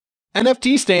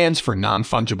NFT stands for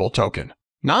non-fungible token.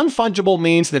 Non-fungible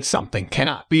means that something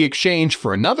cannot be exchanged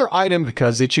for another item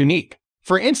because it's unique.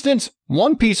 For instance,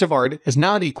 one piece of art is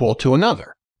not equal to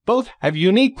another. Both have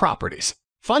unique properties.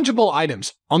 Fungible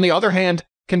items, on the other hand,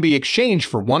 can be exchanged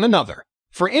for one another.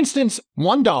 For instance,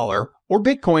 $1 or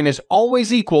Bitcoin is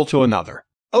always equal to another.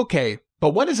 Okay,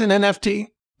 but what is an NFT?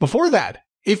 Before that,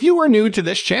 if you are new to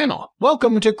this channel,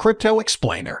 welcome to Crypto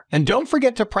Explainer, and don't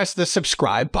forget to press the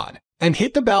subscribe button and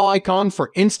hit the bell icon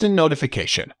for instant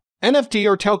notification. NFT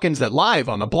are tokens that live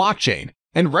on a blockchain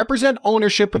and represent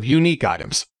ownership of unique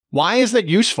items. Why is that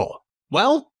useful?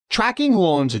 Well, tracking who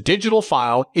owns a digital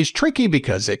file is tricky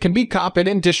because it can be copied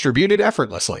and distributed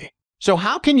effortlessly. So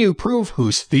how can you prove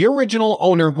who's the original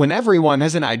owner when everyone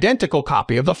has an identical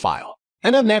copy of the file?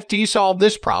 An NFT solved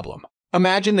this problem.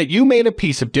 Imagine that you made a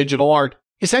piece of digital art,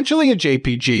 essentially a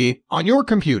JPG, on your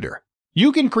computer.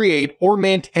 You can create or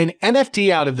mint an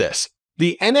NFT out of this.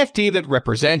 The NFT that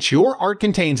represents your art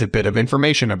contains a bit of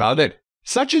information about it,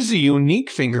 such as the unique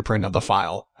fingerprint of the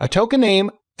file, a token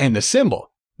name, and a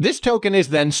symbol. This token is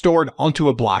then stored onto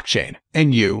a blockchain,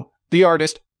 and you, the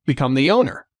artist, become the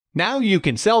owner. Now you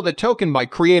can sell the token by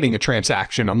creating a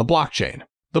transaction on the blockchain.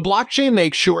 The blockchain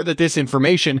makes sure that this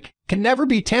information can never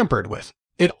be tampered with.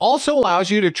 It also allows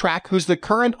you to track who's the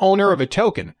current owner of a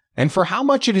token and for how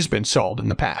much it has been sold in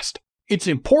the past. It's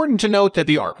important to note that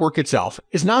the artwork itself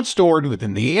is not stored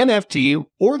within the NFT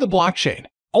or the blockchain,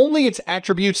 only its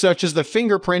attributes such as the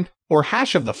fingerprint or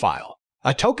hash of the file,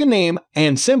 a token name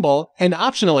and symbol, and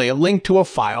optionally a link to a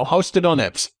file hosted on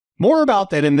IPS. More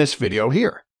about that in this video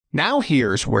here. Now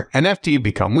here's where NFT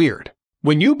become weird.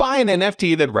 When you buy an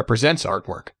NFT that represents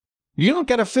artwork, you don't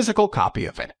get a physical copy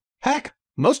of it. Heck,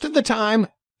 most of the time,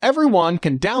 everyone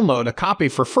can download a copy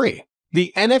for free.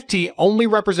 The NFT only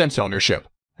represents ownership,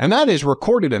 and that is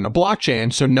recorded in a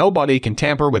blockchain so nobody can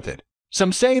tamper with it.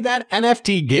 Some say that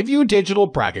NFT give you digital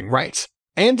bragging rights.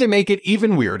 And to make it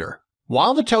even weirder,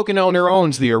 while the token owner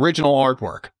owns the original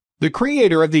artwork, the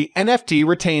creator of the NFT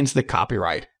retains the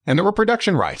copyright and the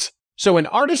reproduction rights. So an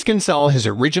artist can sell his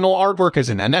original artwork as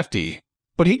an NFT,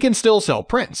 but he can still sell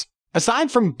prints.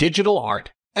 Aside from digital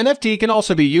art, NFT can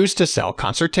also be used to sell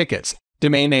concert tickets,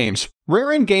 domain names,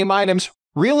 rare in-game items,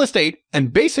 real estate,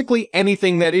 and basically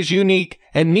anything that is unique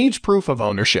and needs proof of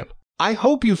ownership. I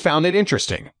hope you found it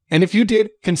interesting, and if you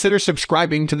did, consider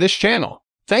subscribing to this channel.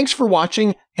 Thanks for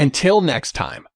watching. Until next time.